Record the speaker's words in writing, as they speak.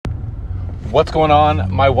What's going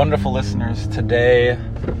on, my wonderful listeners? Today,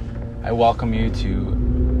 I welcome you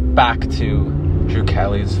back to Drew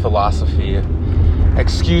Kelly's Philosophy.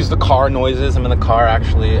 Excuse the car noises. I'm in the car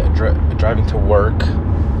actually driving to work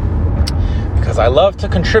because I love to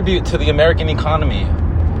contribute to the American economy,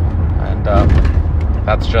 and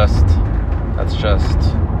it's just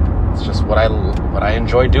what I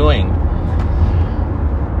enjoy doing.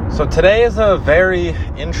 So today is a very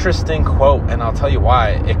interesting quote, and I'll tell you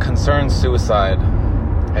why. It concerns suicide.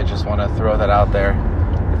 I just want to throw that out there.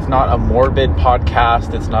 It's not a morbid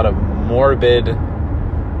podcast. It's not a morbid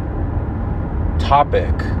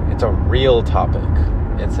topic. It's a real topic.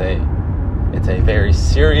 It's a very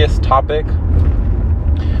serious topic.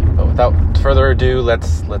 But without further ado,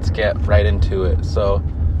 let's get right into it. So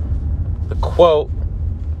the quote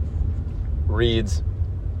reads,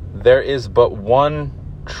 "There is but one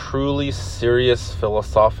truly serious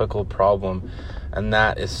philosophical problem, and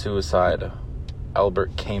that is suicide."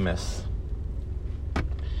 Albert Camus.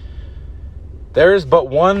 There is but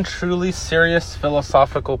one truly serious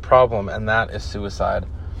philosophical problem, and that is suicide.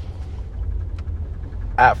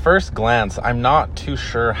 At first glance, I'm not too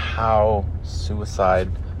sure how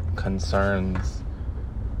suicide concerns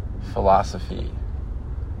philosophy.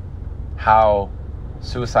 How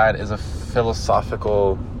suicide is a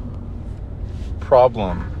philosophical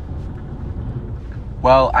problem.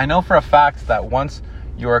 Well, I know for a fact that once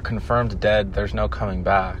you are confirmed dead, there's no coming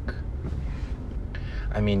back.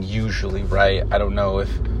 I mean, usually, right? I don't know if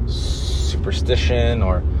superstition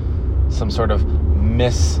or some sort of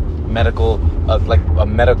medical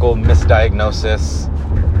misdiagnosis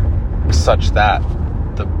such that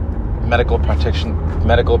the medical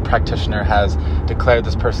practitioner has declared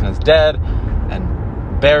this person as dead and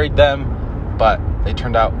buried them, but they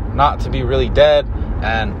turned out not to be really dead.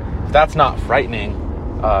 And if that's not frightening,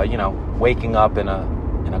 waking up in a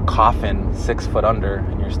coffin 6 foot under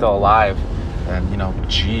and you're still alive, and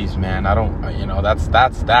geez, man,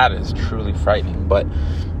 that is truly frightening. But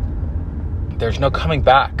there's no coming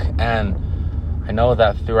back, and I know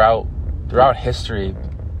that throughout history,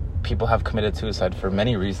 people have committed suicide for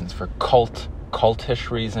many reasons: for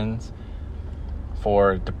cultish reasons,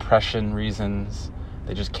 for depression reasons.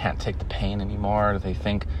 They just can't take the pain anymore. They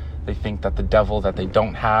think that the devil that they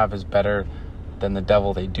don't have is better than the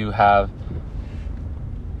devil they do have.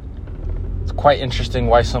 It's quite interesting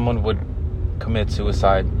why someone would commit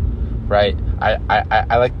suicide, right?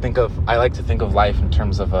 I like to think of life in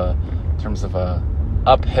terms of a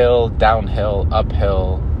uphill, downhill,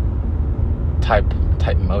 uphill type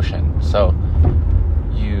motion. So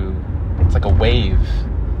it's like a wave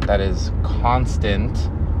that is constant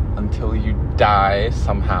until you die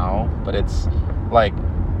somehow, but it's like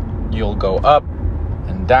you'll go up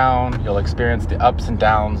and down, you'll experience the ups and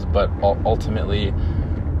downs, but ultimately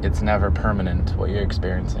it's never permanent what you're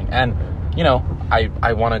experiencing. And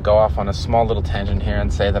I want to go off on a small little tangent here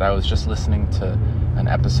and say that I was just listening to an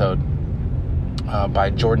episode by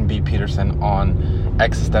Jordan B. Peterson on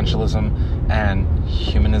existentialism and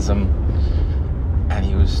humanism, and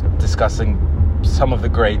he was discussing some of the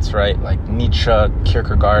greats, right? Like Nietzsche,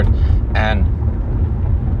 Kierkegaard, and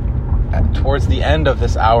towards the end of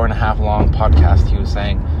this 1.5 hour long podcast, he was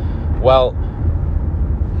saying, well,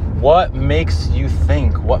 what makes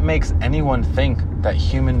anyone think that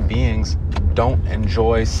human beings don't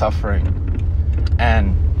enjoy suffering?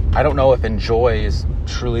 And I don't know if enjoy is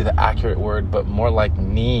truly the accurate word, but more like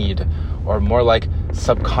need, or more like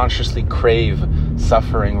subconsciously crave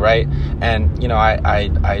suffering, right? And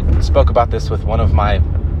I spoke about this with one of my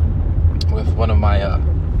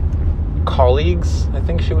colleagues. I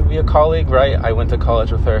think she would be a colleague, right? I went to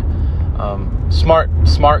college with her.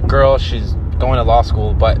 Smart girl. She's going to law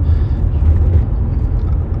school, but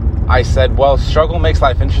I said, well, struggle makes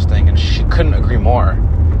life interesting, and she couldn't agree more,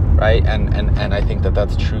 right? And I think that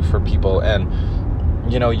that's true for people. And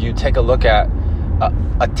you take a look at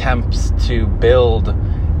attempts to build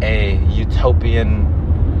a utopian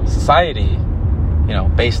society,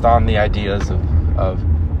 based on the ideas of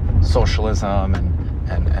socialism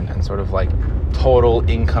and sort of like total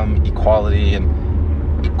income equality and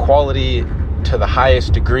equality to the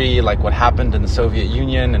highest degree, like what happened in the Soviet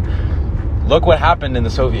Union. And look what happened in the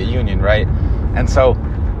Soviet Union, right? And so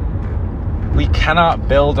we cannot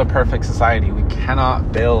build a perfect society. We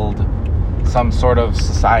cannot build some sort of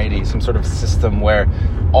society, some sort of system where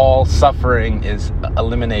all suffering is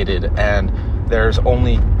eliminated and there's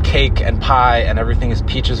only cake and pie and everything is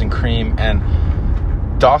peaches and cream. And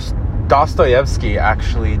Dostoevsky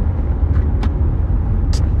actually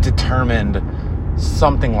determined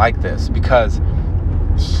something like this, because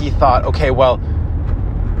he thought, okay, well,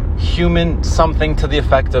 something to the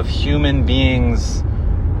effect of human beings,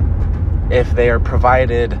 if they are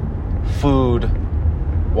provided food,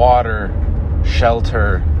 water,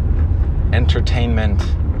 shelter, entertainment,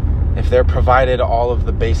 if they're provided all of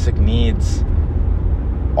the basic needs,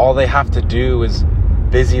 all they have to do is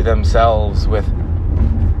busy themselves with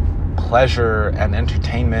pleasure and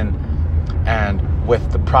entertainment and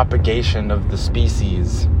with the propagation of the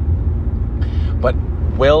species. But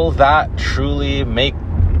will that truly make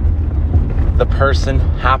the person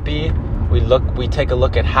happy? We take a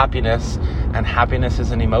look at happiness, and happiness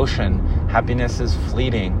is an emotion. Happiness is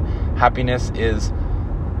fleeting. Happiness is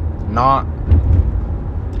not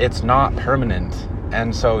permanent.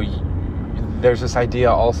 And so there's this idea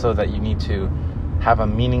also that you need to have a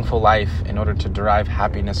meaningful life in order to derive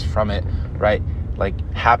happiness from it, right? Like,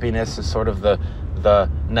 happiness is sort of the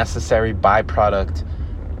necessary byproduct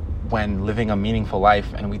when living a meaningful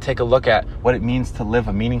life. And we take a look at what it means to live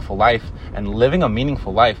a meaningful life. And living a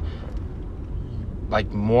meaningful life, like,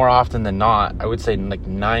 more often than not, I would say like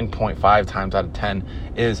 9.5 times out of 10,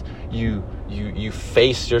 is you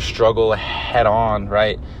face your struggle head on,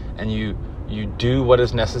 right? And you do what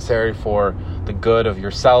is necessary for the good of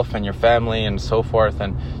yourself and your family and so forth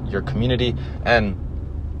and your community. And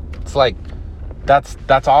it's like, that's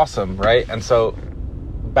awesome, right? And so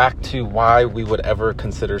back to why we would ever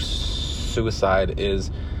consider suicide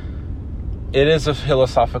it is a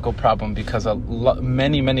philosophical problem, because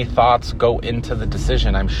many thoughts go into the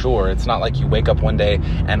decision, I'm sure. It's not like you wake up one day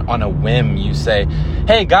and on a whim you say,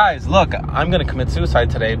 hey guys, look, I'm going to commit suicide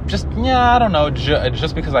today. I don't know,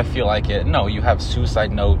 just because I feel like it. No, you have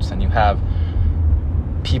suicide notes, and you have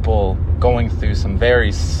people going through some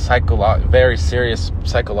very serious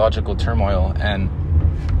psychological turmoil, and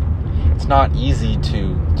it's not easy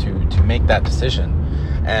to make that decision.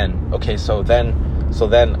 And okay, so then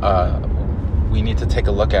we need to take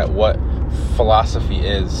a look at what philosophy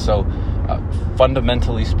is. So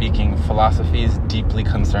fundamentally speaking, philosophy is deeply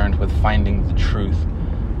concerned with finding the truth.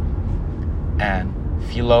 And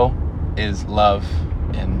philo is love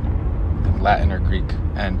in Latin or Greek,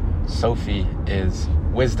 and Sophie is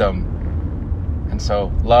wisdom. And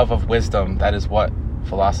so love of wisdom, that is what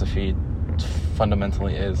philosophy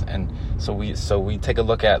fundamentally is. And so we take a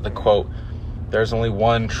look at the quote, there's only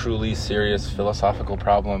one truly serious philosophical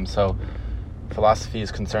problem. So philosophy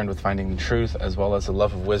is concerned with finding the truth as well as the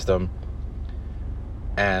love of wisdom.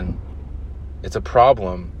 And it's a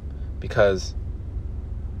problem because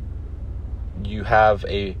you have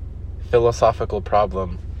a philosophical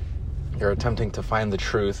problem. You're attempting to find the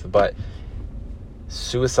truth, but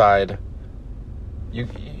suicide,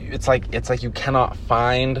 it's like you cannot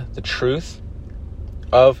find the truth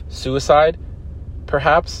of suicide.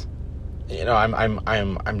 Perhaps,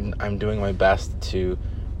 I'm doing my best to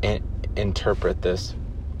interpret this.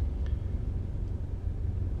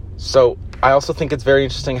 So I also think it's very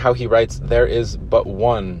interesting how he writes, there is but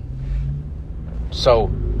one.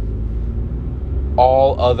 So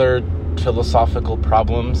all other philosophical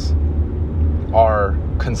problems are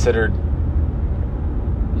considered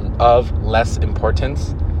of less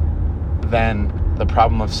importance than the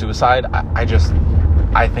problem of suicide. I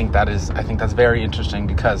think that's very interesting,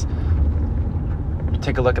 because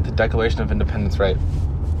take a look at the Declaration of Independence, right?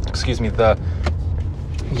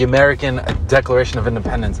 The American Declaration of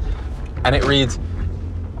Independence, and it reads,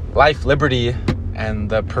 life, liberty, and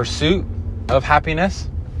the pursuit of happiness.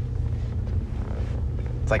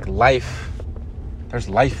 It's like life, there's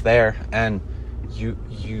life there, and you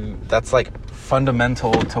that's like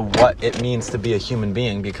fundamental to what it means to be a human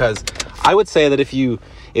being. Because I would say that if you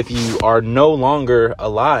are no longer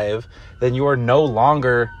alive, then you are no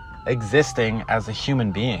longer existing as a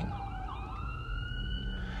human being.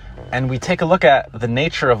 And we take a look at the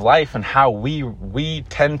nature of life and how we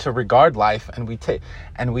tend to regard life, and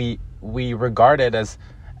we regard it as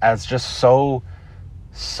just so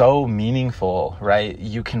meaningful, right?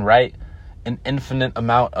 You can write an infinite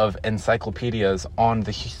amount of encyclopedias on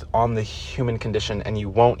the human condition, and you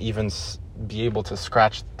won't even be able to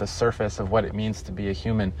scratch the surface of what it means to be a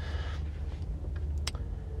human.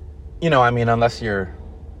 Unless you're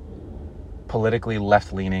politically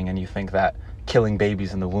left-leaning and you think that killing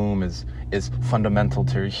babies in the womb is fundamental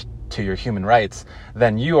to your human rights,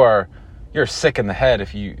 then you're sick in the head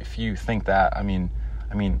if you think that. I mean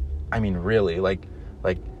really, like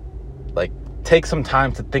take some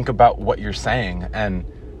time to think about what you're saying, and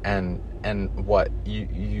what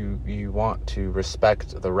you want to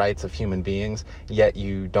respect the rights of human beings, yet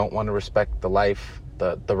you don't want to respect the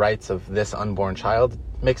rights of this unborn child.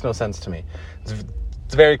 It makes no sense to me. It's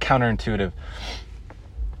very counterintuitive.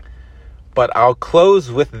 But I'll close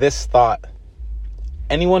with this thought.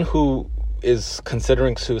 anyone who is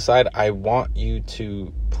considering suicide, I want you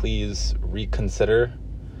to please reconsider,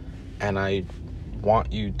 and I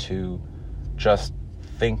want you to just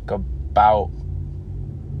think about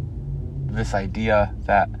this idea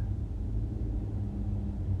that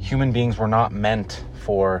human beings were not meant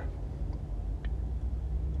for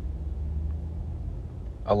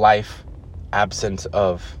a life absent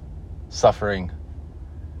of suffering.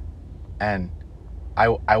 And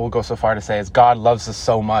I will go so far to say is God loves us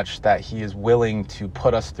so much that he is willing to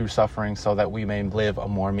put us through suffering so that we may live a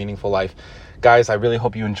more meaningful life. Guys, I really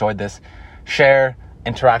hope you enjoyed this. Share,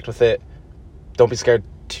 interact with it. Don't be scared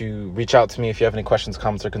to reach out to me if you have any questions,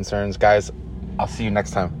 comments, or concerns. Guys, I'll see you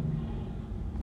next time.